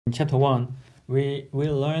In chapter 1, we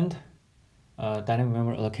learned dynamic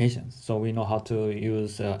memory allocations. So we know how to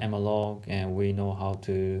use malloc and we know how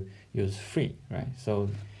to use free, right? So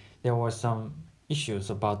there were some issues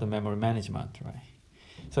about the memory management, right?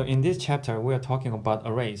 So in this chapter, we are talking about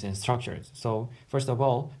arrays and structures. So first of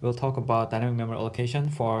all, we'll talk about dynamic memory allocation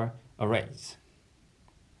for arrays.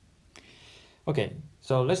 Okay,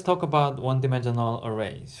 so let's talk about one-dimensional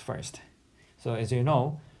arrays first. So as you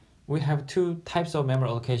know, we have two types of memory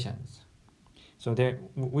allocations. So there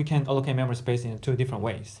we can allocate memory space in two different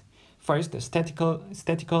ways. First,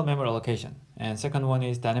 statical memory allocation, and second one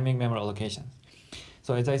is dynamic memory allocation.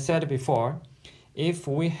 So as I said before, if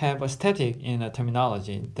we have a static in a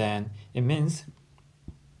terminology, then it means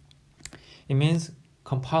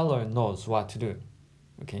compiler knows what to do.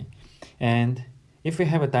 Okay, and if we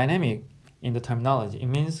have a dynamic in the terminology, it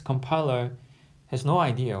means compiler has no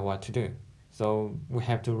idea what to do. So we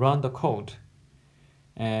have to run the code,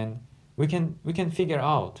 and we can figure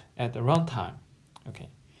out at the runtime. Okay,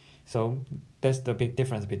 so that's the big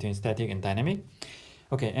difference between static and dynamic.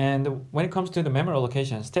 Okay, and when it comes to the memory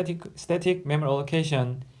allocation, static memory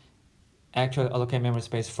allocation actually allocate memory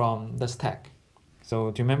space from the stack.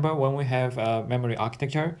 So do you remember when we have a memory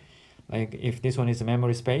architecture, like if this one is a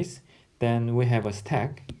memory space, then we have a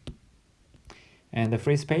stack and the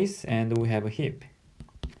free space, and we have a heap.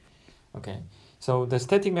 Okay, so the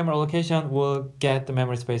static memory allocation will get the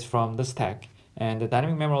memory space from the stack, and the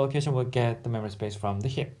dynamic memory allocation will get the memory space from the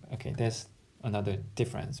heap. Okay, that's another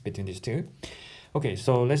difference between these two. Okay,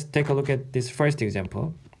 so let's take a look at this first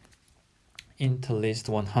example. Int list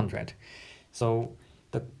 100. So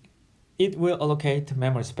it will allocate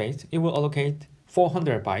memory space. It will allocate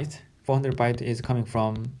 400 bytes. 400 bytes is coming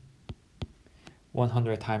from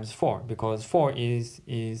 100 times 4, because 4 is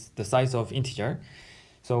the size of integer.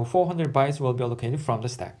 So 400 bytes will be allocated from the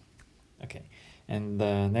stack. Okay, and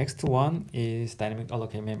the next one is dynamic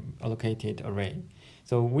allocated array.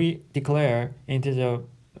 So we declare integer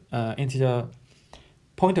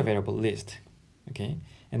pointer variable list. Okay,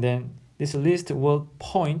 and then this list will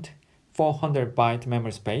point 400 byte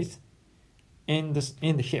memory space in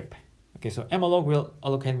the heap. Okay, so malloc will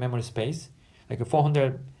allocate memory space like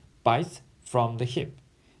 400 bytes from the heap,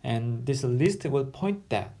 and this list will point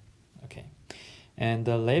that. Okay, and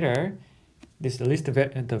later this list,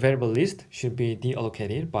 the variable list, should be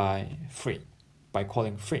deallocated by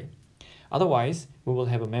calling free. Otherwise, we will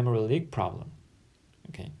have a memory leak problem.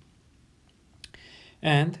 Okay,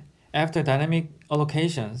 and after dynamic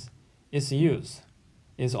allocations, its use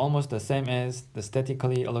is almost the same as the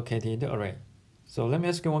statically allocated array. So let me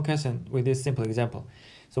ask you one question with this simple example.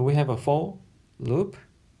 So we have a for loop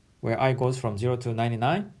where I goes from 0 to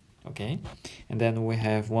 99, okay? And then we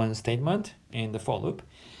have one statement in the for loop.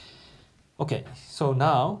 Okay, so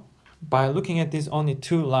now, by looking at these only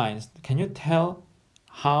two lines, can you tell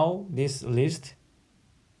how this list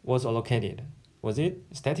was allocated? Was it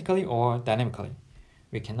statically or dynamically?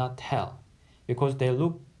 We cannot tell, because they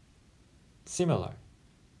look similar.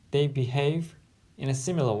 They behave in a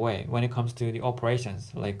similar way when it comes to the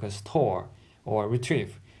operations, like a store or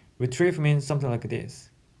retrieve. Retrieve means something like this,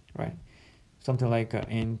 right? Something like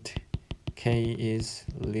int k is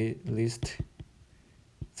list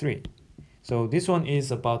 3. So this one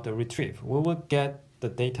is about the retrieve. We will get the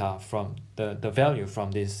data from the value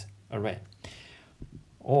from this array.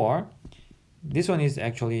 Or this one is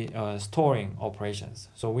actually storing operations.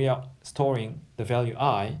 So we are storing the value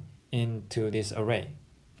I into this array.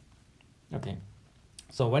 Okay,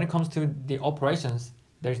 so when it comes to the operations,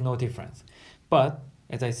 there's no difference. But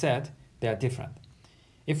as I said, they are different.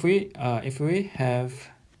 If we have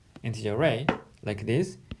integer array like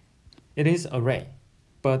this, it is array.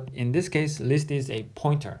 But in this case, list is a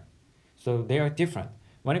pointer. So they are different.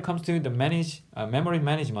 When it comes to the memory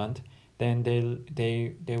management, then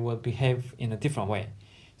they will behave in a different way.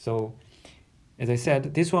 So as I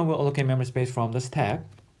said, this one will allocate memory space from the stack.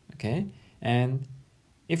 Okay, and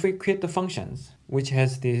if we create the functions, which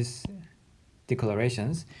has these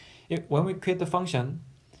declarations, when we create the function,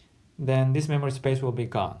 then this memory space will be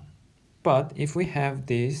gone. But if we have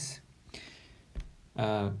this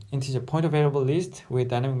integer pointer variable list with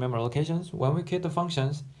dynamic memory allocations, when we create the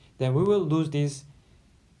functions, then we will lose this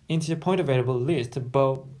integer pointer variable list,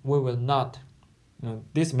 but we will not,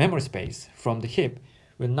 this memory space from the heap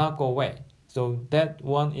will not go away. So that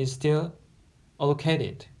one is still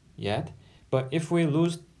allocated yet. But if we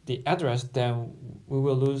lose the address, then we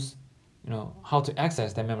will lose, how to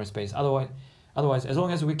access that memory space. Otherwise, as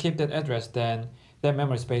long as we keep that address, then that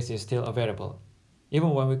memory space is still available, even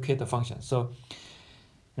when we create the function. So,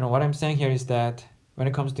 what I'm saying here is that when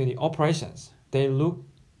it comes to the operations, they look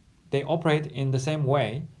they operate in the same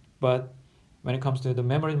way, but when it comes to the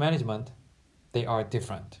memory management, they are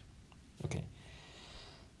different.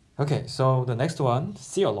 Okay, so the next one,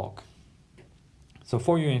 COLOG. So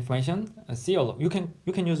for your information, a COLOG, you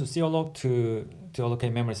can use a COLOG to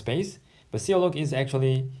allocate memory space, but COLOG is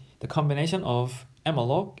actually the combination of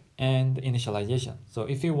malloc and initialization. So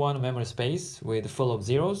if you want a memory space with full of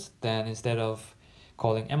zeros, then instead of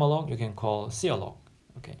calling malloc, you can call COLOG.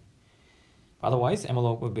 Okay. Otherwise,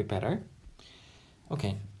 malloc would be better.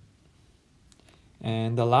 Okay.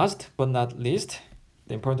 And the last but not least,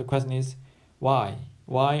 the important question is why?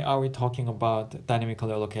 Why are we talking about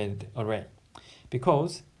dynamically allocated array?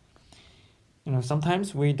 Because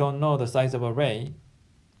sometimes we don't know the size of array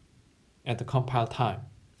at the compile time.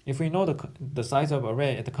 If we know the size of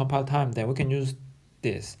array at the compile time, then we can use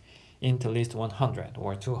this int list 100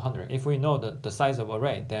 or 200. If we know the size of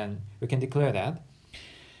array, then we can declare that.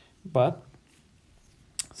 But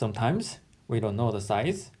sometimes we don't know the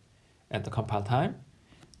size at the compile time.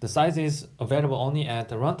 The size is available only at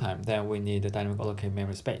the runtime, then we need the dynamic allocated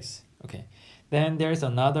memory space. Okay. Then there is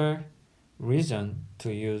another reason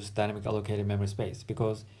to use dynamic allocated memory space,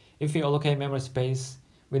 because if we allocate memory space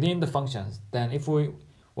within the functions, then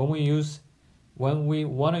when we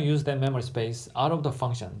want to use that memory space out of the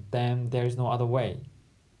function, then there is no other way,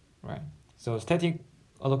 right? So statically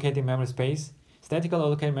allocated memory space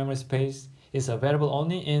is available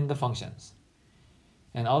only in the functions,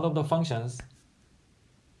 and out of the functions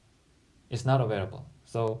it's not available.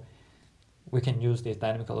 So we can use this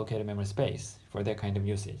dynamic allocated memory space for that kind of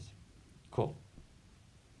usage. Cool.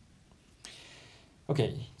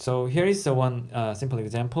 Okay, so here is one simple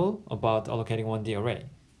example about allocating 1D array.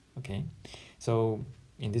 Okay, so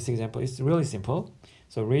in this example, it's really simple.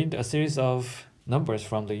 So read a series of numbers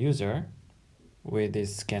from the user with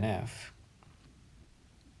this scanf.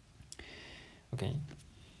 Okay,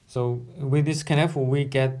 so with this scanf, we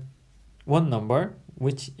get one number,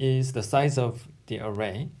 which is the size of the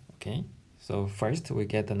array. Okay, so first we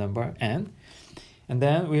get the number n, and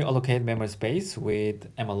then we allocate memory space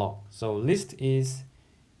with malloc. So list is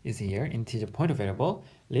here, integer pointer variable.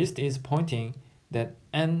 List is pointing that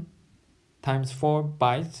n times 4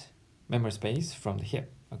 bytes memory space from the heap.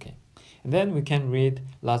 Okay, and then we can read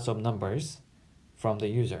lots of numbers from the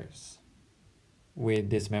users with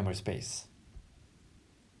this memory space.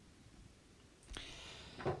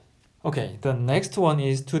 Okay, the next one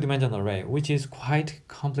is two-dimensional array, which is quite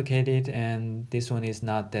complicated, and this one is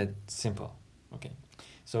not that simple. Okay,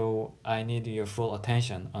 so I need your full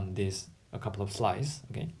attention on this a couple of slides.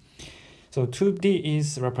 Okay, so 2D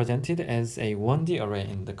is represented as a 1D array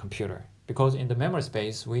in the computer, because in the memory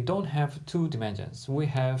space we don't have two dimensions. We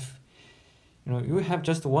have you have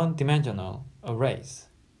just one-dimensional arrays.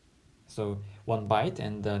 So 1 byte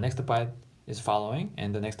and the next byte is following,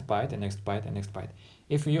 and the next byte and next byte and next byte.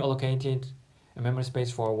 If you allocated a memory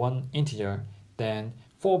space for one integer, then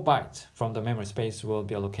 4 bytes from the memory space will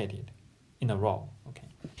be allocated in a row. Okay,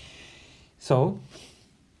 so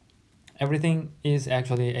everything is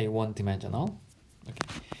actually a one-dimensional.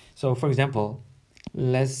 Okay, so for example,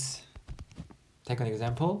 let's take an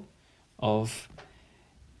example of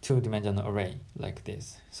two-dimensional array like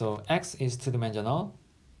this. So x is two-dimensional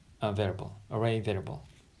array variable.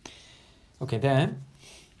 Okay, then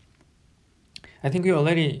I think you're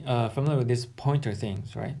already familiar with these pointer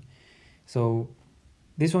things, right? So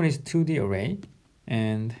this one is 2D array,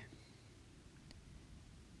 and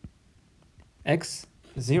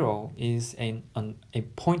x0 is a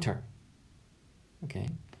pointer. Okay,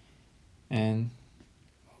 and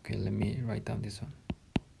okay, let me write down this one.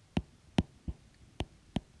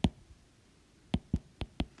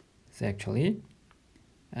 It's actually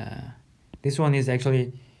this one is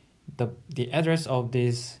actually the address of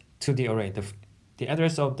this 2D array, the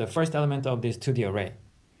address of the first element of this 2D array,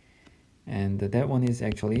 and that one is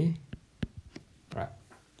actually right.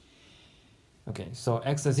 Okay, so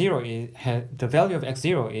x0 is the value of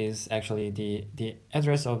x0 is actually the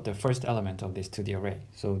address of the first element of this 2D array.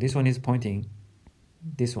 So this one is pointing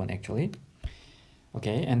this one actually.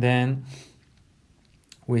 Okay, and then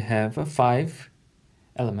we have 5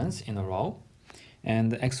 elements in a row,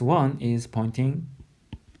 and x1 is pointing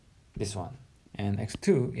this one, and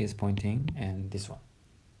x2 is pointing and this one.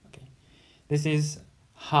 Okay, this is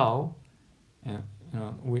how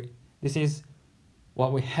this is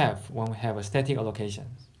what we have when we have a static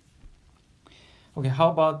allocations. Okay, how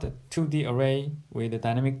about the 2D array with the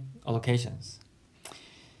dynamic allocations?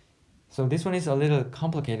 So this one is a little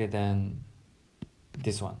complicated than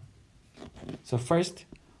this one. So first,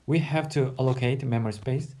 we have to allocate memory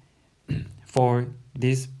space for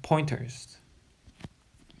these pointers.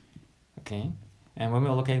 Okay, And when we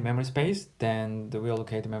allocate memory space, then we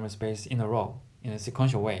allocate the memory space in a row, in a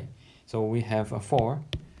sequential way. So we have 4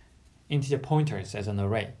 integer pointers as an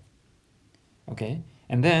array. Okay,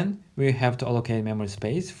 and then we have to allocate memory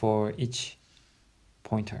space for each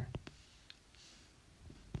pointer.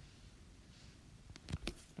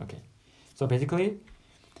 Okay, so basically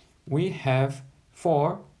we have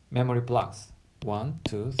 4 memory blocks. 1,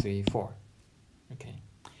 2, 3, 4. Okay,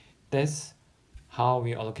 that's how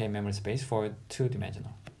we allocate memory space for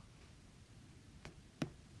 2-dimensional.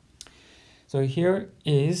 So here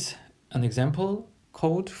is an example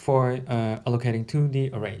code for allocating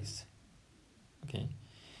 2D arrays. Okay,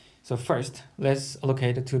 so first let's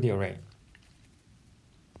allocate a 2D array.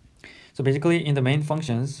 So basically in the main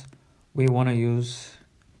functions we want to use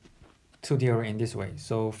 2D array in this way.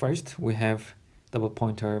 So first we have double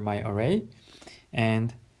pointer my array,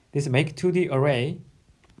 and this make 2D array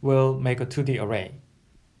will make a 2D array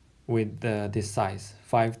with this size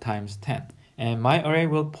 5 times 10, and my array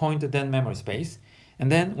will point to that memory space.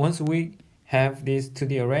 And then once we have this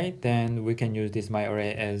 2D array, then we can use this my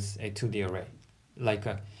array as a 2D array, like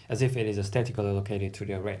as if it is a statically allocated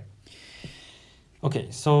 2D array. Okay,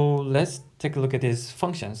 so let's take a look at these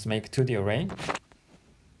functions make 2D array.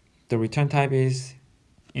 The return type is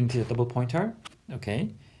integer double pointer.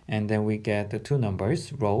 Okay, and then we get the 2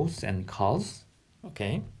 numbers, rows and cols.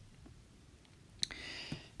 Okay,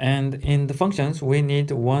 and in the functions we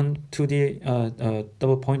need one 2D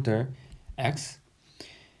double pointer x,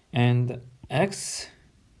 and x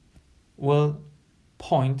will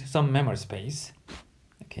point some memory space.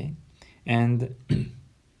 Okay, and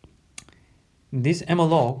this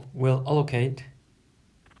malloc will allocate,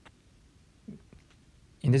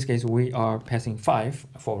 in this case we are passing 5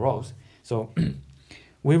 for rows, so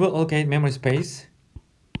we will allocate memory space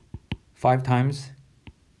 5 times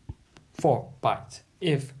 4 bytes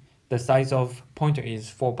if the size of pointer is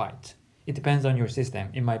 4 bytes. It depends on your system,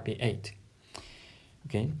 it might be 8.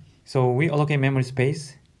 Okay, so we allocate memory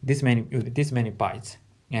space this many bytes,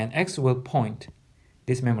 and x will point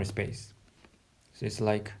this memory space. So it's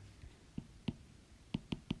like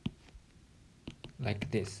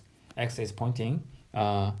this. X is pointing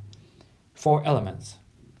 4 elements.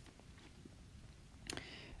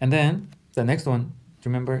 And then the next one,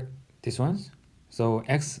 remember this ones? So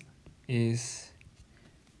x is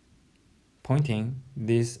pointing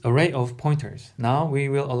this array of pointers. Now we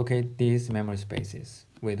will allocate these memory spaces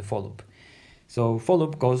with for loop. So for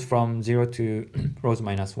loop goes from 0 to rows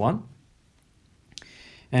minus 1.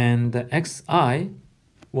 And the xi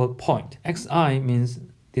will point. Xi means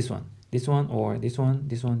this one, or this one,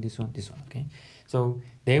 this one, this one, this one. Okay, so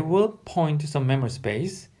they will point to some memory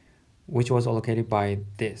space which was allocated by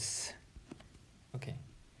this. Okay,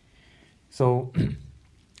 so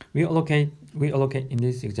we allocate in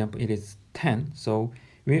this example it is 10. So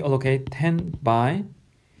we allocate 10 by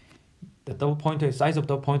the double pointer size of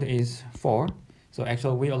the pointer is 4. So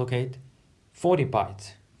actually we allocate 40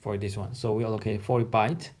 bytes for this one. So we allocate 40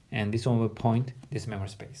 bytes, and this one will point this memory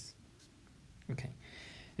space. Okay,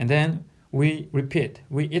 and then we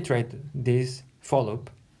iterate this for loop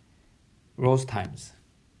rows times.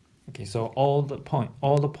 Okay, so all the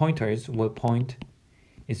pointers will point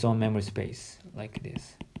its own memory space like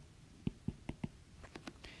this.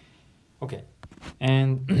 Okay,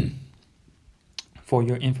 and for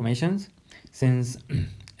your information, since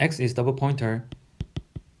x is double pointer,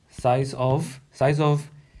 size of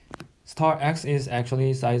star x is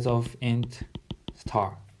actually size of int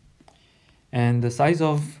star, and the size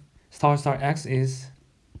of star x is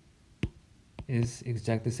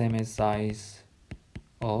exactly the same as size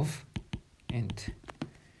of int.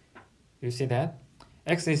 You see that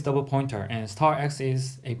x is double pointer and star x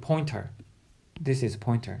is a pointer. This is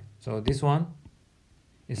pointer, so this one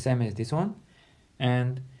is same as this one,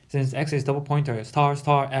 and since x is double pointer,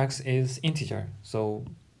 star x is integer, so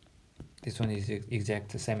this one is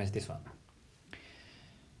exact the same as this one.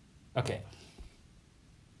 Okay,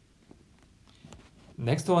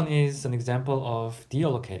 next one is an example of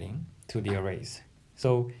deallocating to the arrays.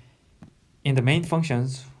 So in the main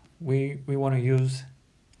functions we want to use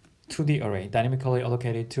 2D array, dynamically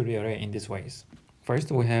allocated 2D array in these ways.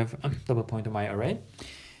 First we have double pointer my array,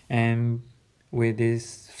 and with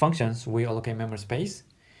these functions we allocate memory space,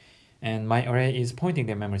 and my array is pointing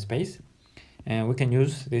the memory space, and we can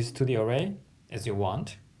use this 2D array as you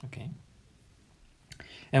want. Okay,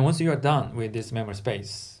 and once you are done with this memory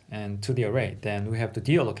space and 2D array, then we have to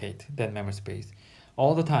deallocate that memory space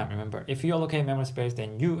all the time. Remember, if you allocate memory space,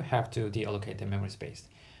 then you have to deallocate the memory space,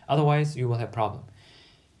 otherwise you will have problem.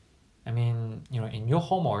 I mean, in your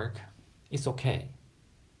homework it's okay,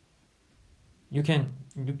 you can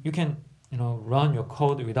run your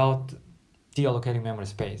code without deallocating memory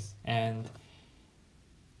space, and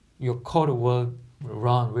your code will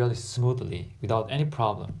run really smoothly without any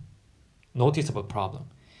problem, noticeable problem.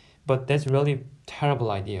 But that's really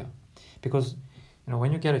terrible idea, because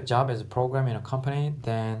when you get a job as a programmer in a company,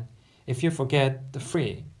 then if you forget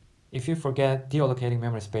deallocating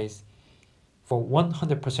memory space, for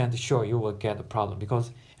 100% sure you will get a problem,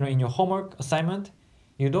 because in your homework assignment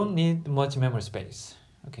you don't need much memory space.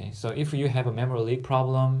 Okay, so if you have a memory leak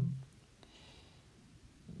problem,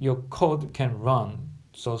 your code can run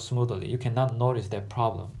so smoothly, you cannot notice that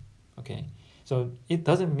problem. Okay, so it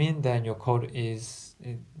doesn't mean that your code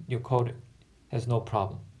has no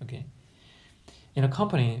problem. Okay, in a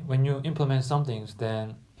company, when you implement some things,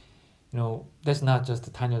 then that's not just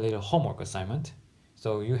a tiny little homework assignment.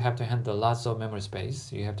 So you have to handle lots of memory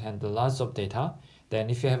space, you have to handle lots of data. Then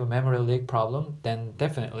if you have a memory leak problem, then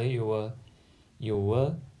definitely you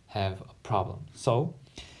will have a problem. So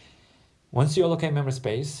once you allocate memory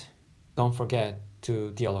space, don't forget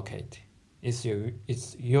to deallocate. It's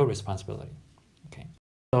your responsibility. Okay.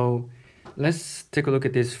 So let's take a look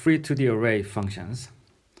at these free 2D array functions.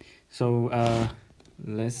 So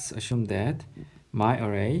let's assume that my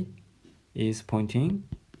array is pointing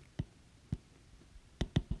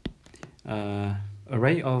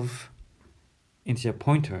array of integer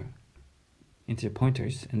pointers,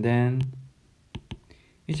 and then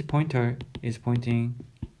each pointer is pointing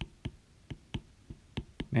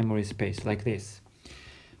memory space like this.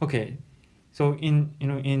 Okay, so in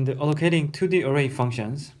the allocating 2D array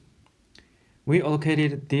functions, we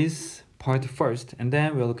allocated this part first, and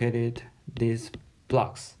then we allocated these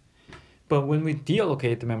blocks. But when we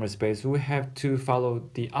deallocate the memory space, we have to follow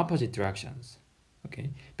the opposite directions.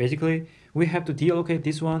 Okay, basically we have to deallocate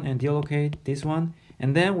this one and deallocate this one,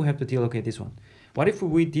 and then we have to deallocate this one. What if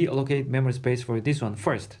we deallocate memory space for this one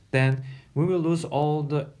first? Then we will lose all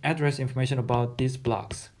the address information about these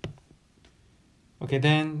blocks. Okay,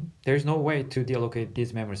 then there's no way to deallocate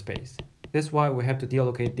this memory space. That's why we have to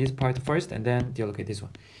deallocate this part first and then deallocate this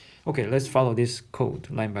one. Okay, let's follow this code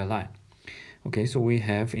line by line. Okay, so we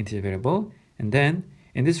have integer variable, and then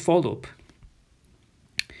in this for loop,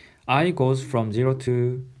 I goes from 0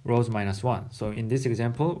 to rows minus 1. So in this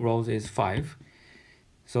example, rows is 5.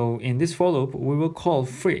 So in this for loop, we will call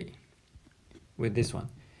free with this one.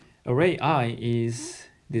 Array I is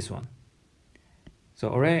this one.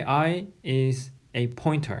 So array I is a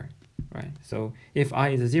pointer, right? So if I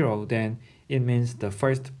is 0, then it means the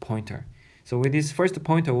first pointer. So with this first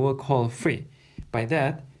pointer, we'll call free. By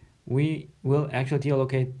that, we will actually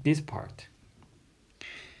deallocate this part.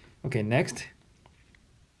 Okay, next.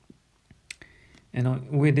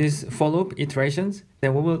 And with these for loop iterations,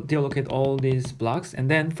 then we will deallocate all these blocks,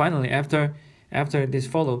 and then finally after this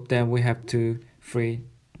for loop, then we have to free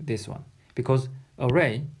this one, because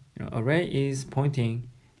array is pointing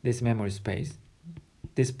this memory space,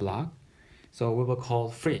 this block, so we will call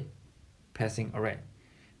free passing array.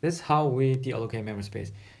 That's how we deallocate memory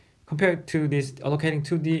space compared to this allocating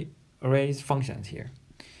 2D arrays functions here.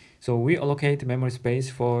 So we allocate memory space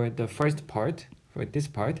for the first part, for this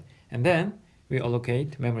part, and then we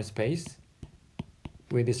allocate memory space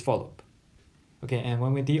with this for loop. Okay, and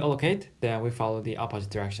when we deallocate, then we follow the opposite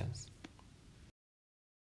directions.